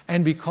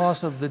And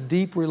because of the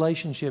deep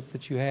relationship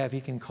that you have, he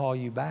can call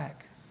you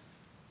back.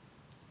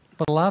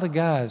 But a lot of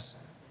guys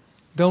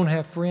don't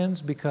have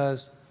friends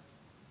because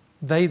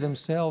they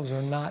themselves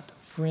are not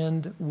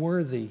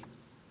friend-worthy.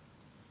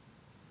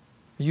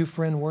 Are you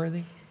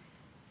friend-worthy?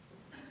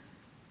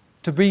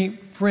 To be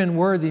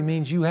friend-worthy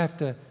means you have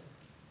to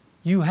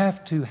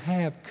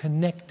have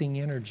connecting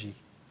energy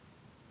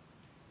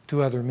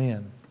to other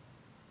men.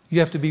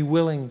 You have to be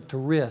willing to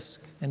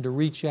risk and to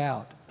reach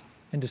out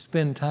and to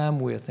spend time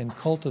with and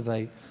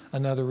cultivate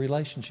another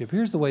relationship.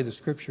 Here's the way the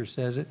Scripture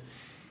says it.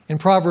 In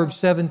Proverbs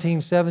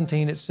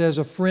 17:17, it says,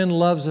 "A friend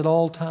loves at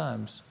all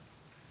times,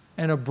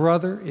 and a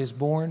brother is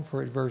born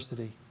for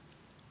adversity."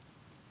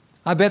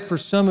 I bet for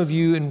some of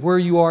you and where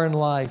you are in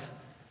life,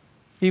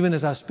 even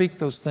as I speak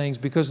those things,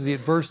 because of the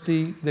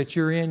adversity that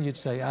you're in, you'd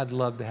say, "I'd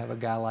love to have a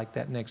guy like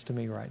that next to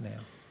me right now."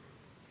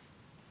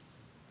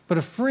 But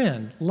a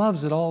friend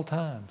loves at all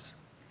times.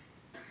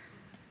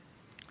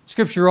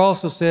 Scripture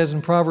also says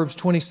in Proverbs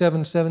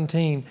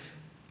 27:17,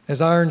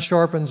 "As iron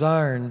sharpens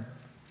iron,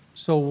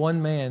 so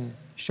one man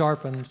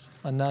sharpens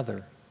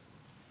another."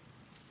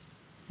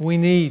 We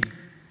need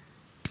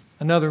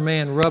another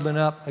man rubbing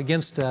up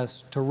against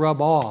us to rub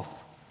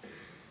off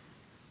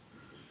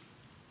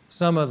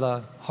some of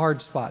the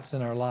hard spots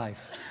in our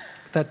life.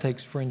 But that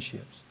takes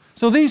friendships.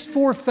 So these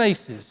four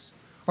faces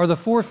are the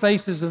four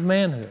faces of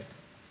manhood,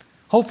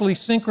 hopefully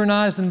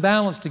synchronized and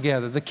balanced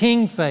together. The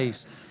king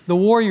face, the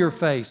warrior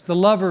face, the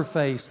lover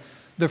face,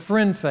 the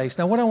friend face.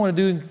 Now what I want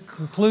to do in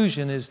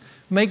conclusion is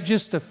make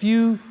just a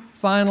few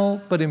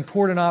final but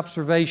important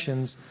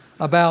observations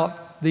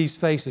about these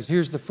faces.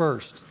 Here's the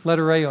first,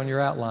 letter A on your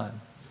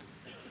outline.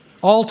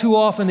 All too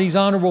often these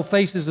honorable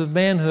faces of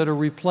manhood are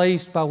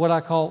replaced by what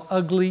I call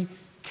ugly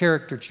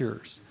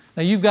caricatures.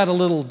 Now you've got a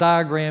little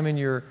diagram in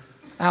your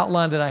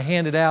outline that I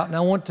handed out, and I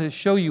want to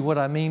show you what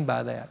I mean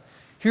by that.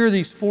 Here are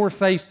these four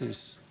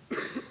faces.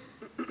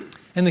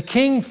 And the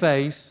king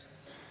face,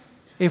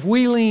 if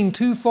we lean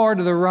too far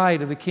to the right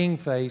of the king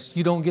face,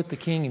 you don't get the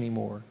king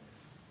anymore.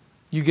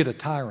 You get a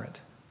tyrant.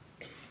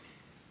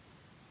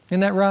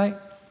 Isn't that right?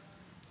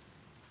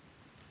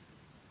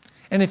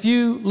 And if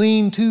you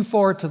lean too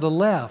far to the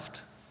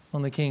left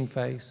on the king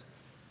face,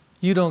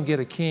 you don't get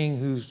a king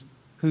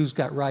who's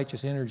got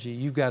righteous energy.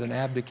 You've got an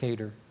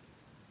abdicator.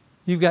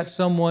 You've got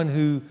someone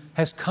who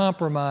has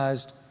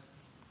compromised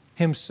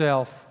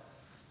himself,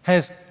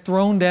 has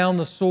thrown down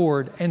the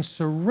sword and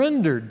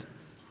surrendered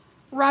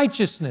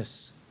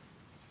righteousness.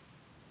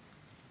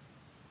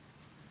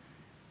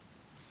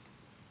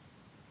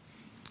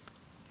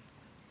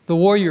 The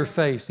warrior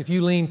face, if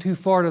you lean too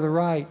far to the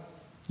right,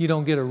 you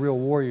don't get a real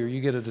warrior, you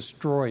get a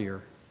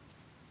destroyer.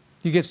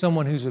 You get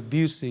someone who's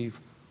abusive,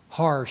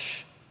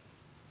 harsh,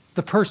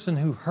 the person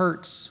who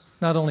hurts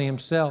not only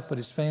himself but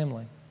his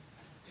family.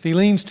 If he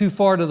leans too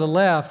far to the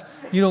left,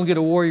 you don't get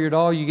a warrior at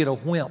all, you get a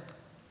wimp.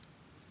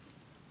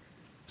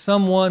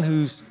 Someone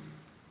who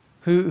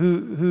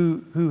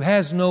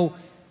has no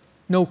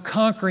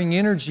conquering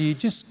energy,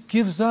 just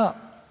gives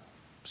up,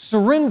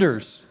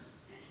 surrenders.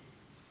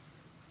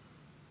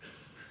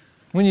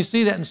 When you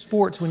see that in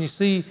sports, when you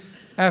see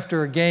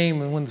after a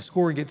game and when the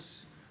score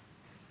gets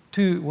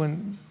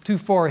too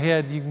far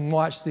ahead, you can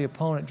watch the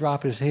opponent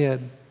drop his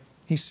head.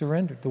 He's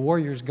surrendered. The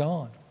warrior's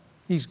gone.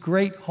 These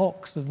great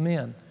hulks of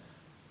men,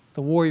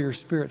 the warrior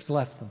spirit's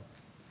left them.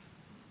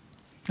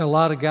 There are a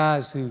lot of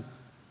guys who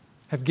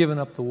have given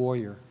up the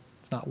warrior.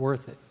 It's not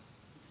worth it.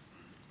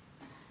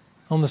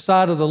 On the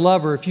side of the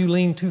lover, if you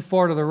lean too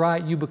far to the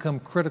right, you become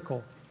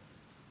critical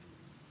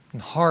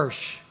and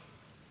harsh.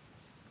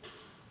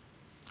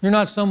 You're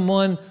not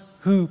someone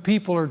who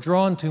people are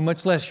drawn to,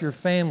 much less your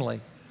family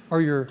or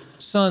your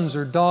sons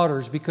or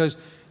daughters,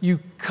 because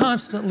you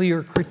constantly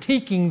are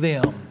critiquing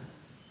them.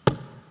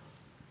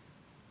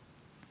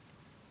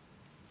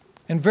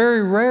 And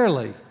very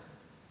rarely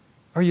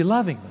are you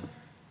loving them,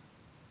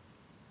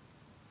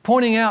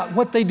 pointing out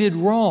what they did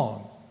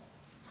wrong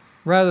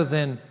rather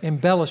than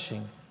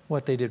embellishing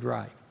what they did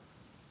right.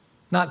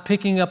 Not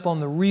picking up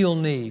on the real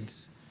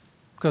needs,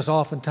 because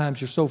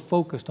oftentimes you're so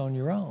focused on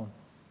your own.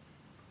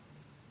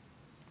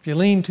 If you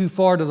lean too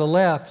far to the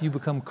left, you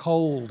become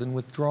cold and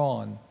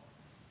withdrawn.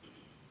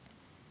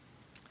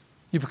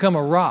 You become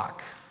a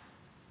rock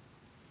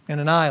and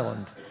an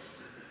island,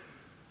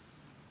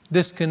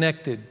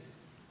 disconnected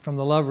from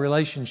the love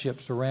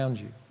relationships around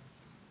you.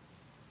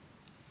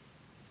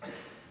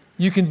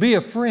 You can be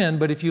a friend,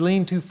 but if you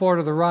lean too far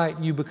to the right,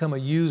 you become a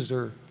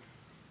user.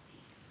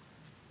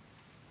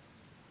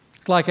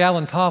 It's like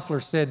Alan Toffler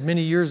said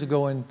many years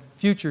ago in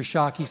Future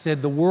Shock. He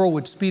said the world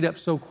would speed up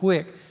so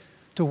quick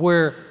to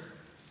where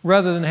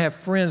rather than have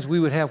friends, we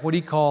would have what he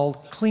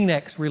called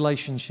Kleenex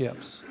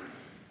relationships.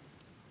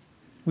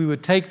 We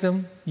would take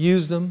them,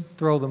 use them,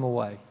 throw them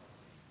away. And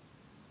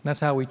that's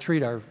how we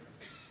treat our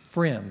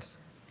friends.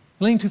 If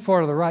you lean too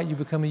far to the right, you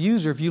become a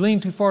user. If you lean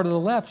too far to the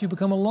left, you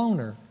become a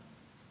loner.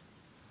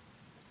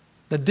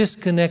 The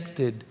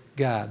disconnected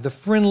guy, the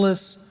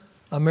friendless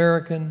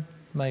American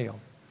male.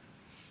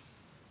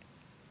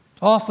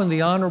 Often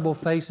the honorable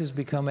faces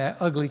become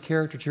ugly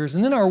caricatures,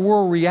 and then our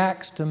world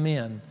reacts to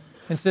men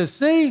and says,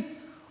 see,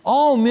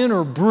 all men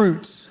are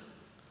brutes.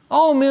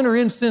 All men are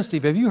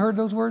insensitive. Have you heard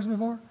those words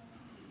before?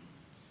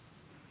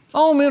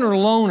 All men are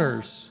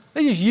loners.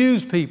 They just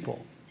use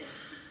people.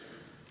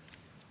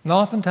 And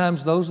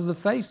oftentimes those are the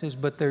faces,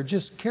 but they're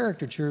just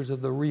caricatures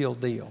of the real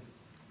deal.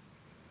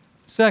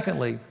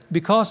 Secondly,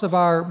 because of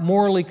our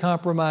morally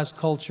compromised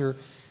culture,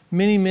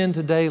 many men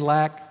today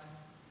lack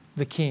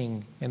the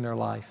king in their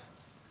life.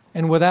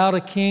 And without a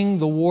king,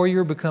 the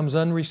warrior becomes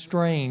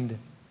unrestrained.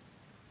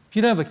 If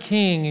you don't have a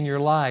king in your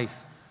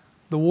life,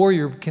 the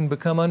warrior can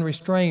become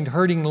unrestrained,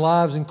 hurting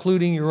lives,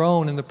 including your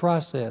own, in the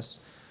process.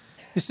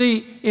 You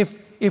see,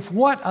 if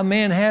what a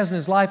man has in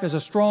his life is a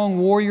strong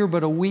warrior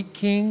but a weak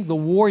king, the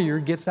warrior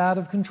gets out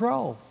of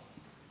control.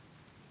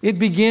 It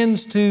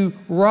begins to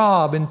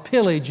rob and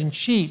pillage and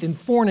cheat and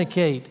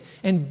fornicate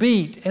and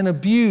beat and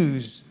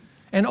abuse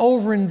and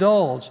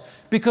overindulge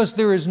because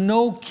there is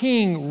no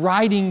king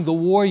riding the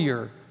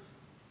warrior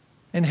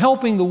and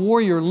helping the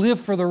warrior live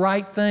for the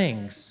right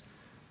things.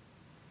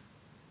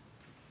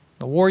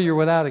 The warrior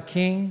without a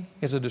king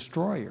is a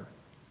destroyer.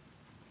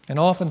 And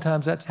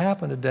oftentimes that's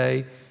happened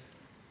today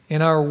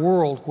in our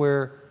world,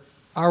 where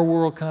our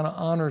world kind of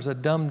honors a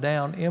dumbed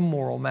down,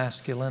 immoral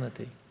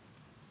masculinity.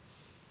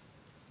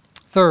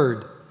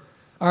 Third,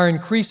 our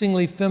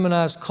increasingly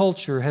feminized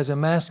culture has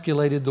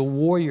emasculated the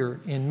warrior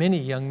in many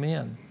young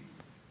men.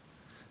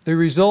 The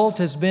result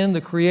has been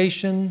the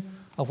creation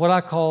of what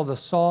I call the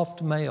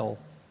soft male,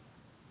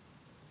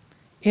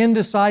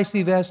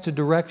 indecisive as to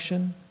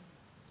direction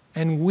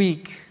and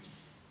weak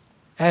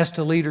as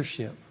to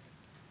leadership.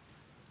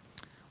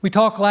 We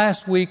talked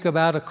last week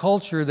about a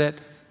culture that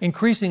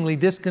increasingly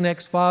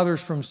disconnects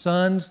fathers from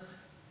sons,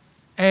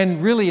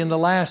 and really in the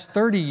last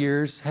 30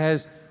 years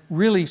has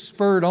really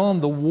spurred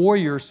on the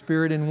warrior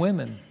spirit in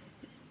women.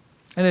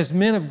 And as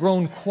men have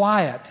grown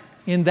quiet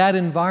in that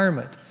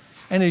environment,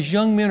 and as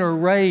young men are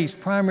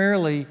raised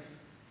primarily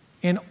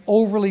in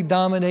overly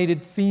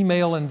dominated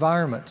female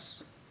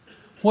environments,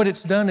 what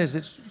it's done is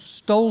it's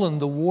stolen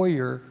the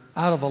warrior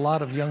out of a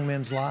lot of young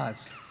men's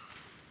lives.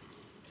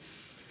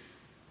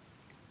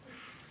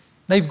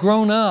 They've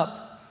grown up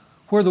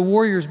where the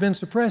warrior's been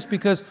suppressed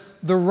because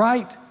the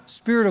right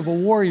spirit of a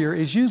warrior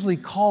is usually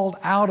called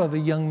out of a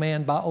young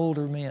man by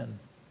older men,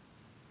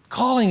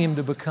 calling him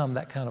to become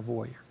that kind of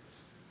warrior.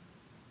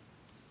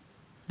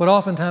 But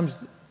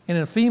oftentimes in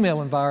a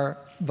female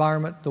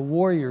environment, the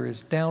warrior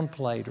is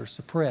downplayed or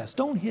suppressed.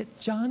 Don't hit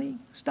Johnny,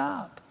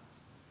 stop.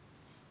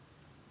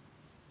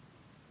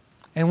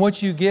 And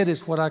what you get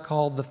is what I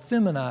call the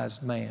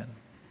feminized man.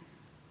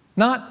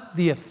 Not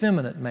the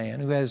effeminate man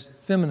who has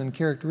feminine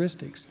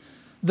characteristics.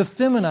 The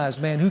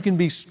feminized man who can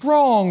be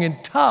strong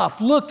and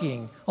tough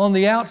looking on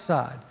the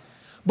outside.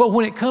 But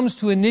when it comes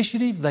to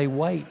initiative, they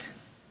wait.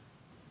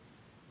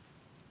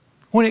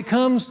 When it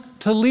comes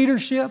to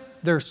leadership,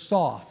 they're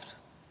soft.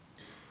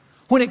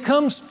 When it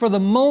comes for the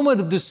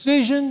moment of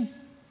decision,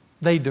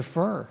 they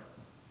defer,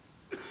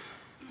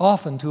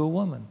 often to a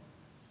woman.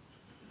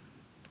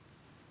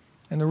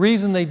 And the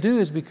reason they do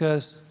is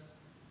because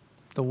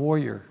the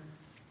warrior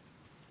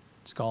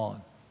is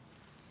gone.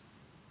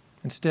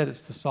 Instead,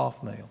 it's the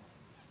soft male.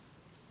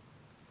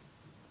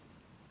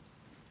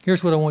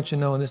 Here's what I want you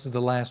to know, and this is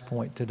the last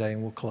point today,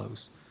 and we'll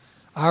close.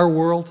 Our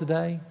world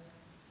today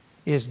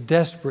is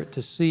desperate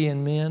to see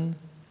in men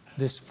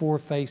this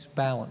four-faced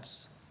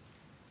balance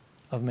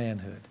of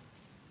manhood.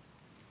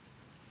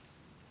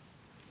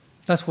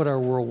 That's what our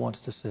world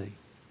wants to see.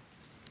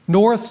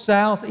 North,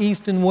 south,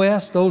 east, and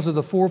west, those are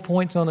the 4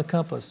 points on the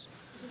compass.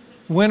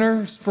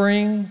 Winter,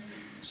 spring,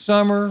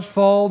 summer,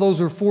 fall,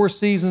 those are 4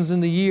 seasons in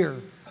the year.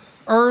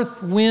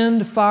 Earth,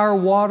 wind, fire,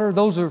 water,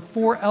 those are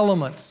 4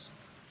 elements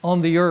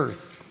on the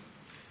earth.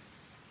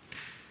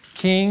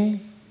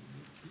 King,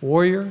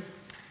 warrior,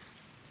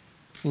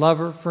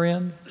 lover,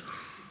 friend.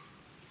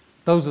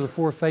 Those are the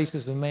 4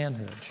 faces of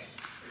manhood.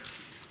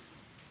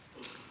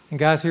 And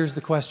guys, here's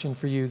the question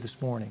for you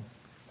this morning.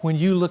 When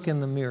you look in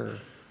the mirror,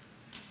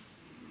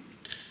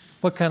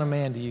 what kind of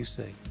man do you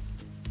see?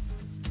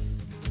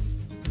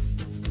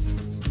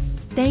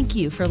 Thank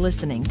you for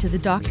listening to the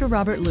Dr.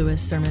 Robert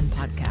Lewis Sermon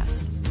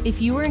Podcast.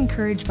 If you were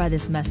encouraged by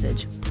this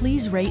message,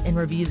 please rate and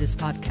review this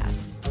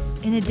podcast.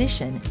 In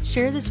addition,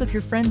 share this with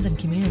your friends and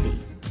community.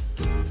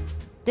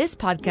 This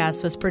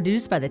podcast was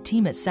produced by the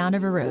team at Sound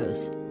of a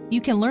Rose.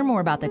 You can learn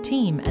more about the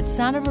team at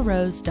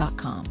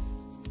soundofarose.com.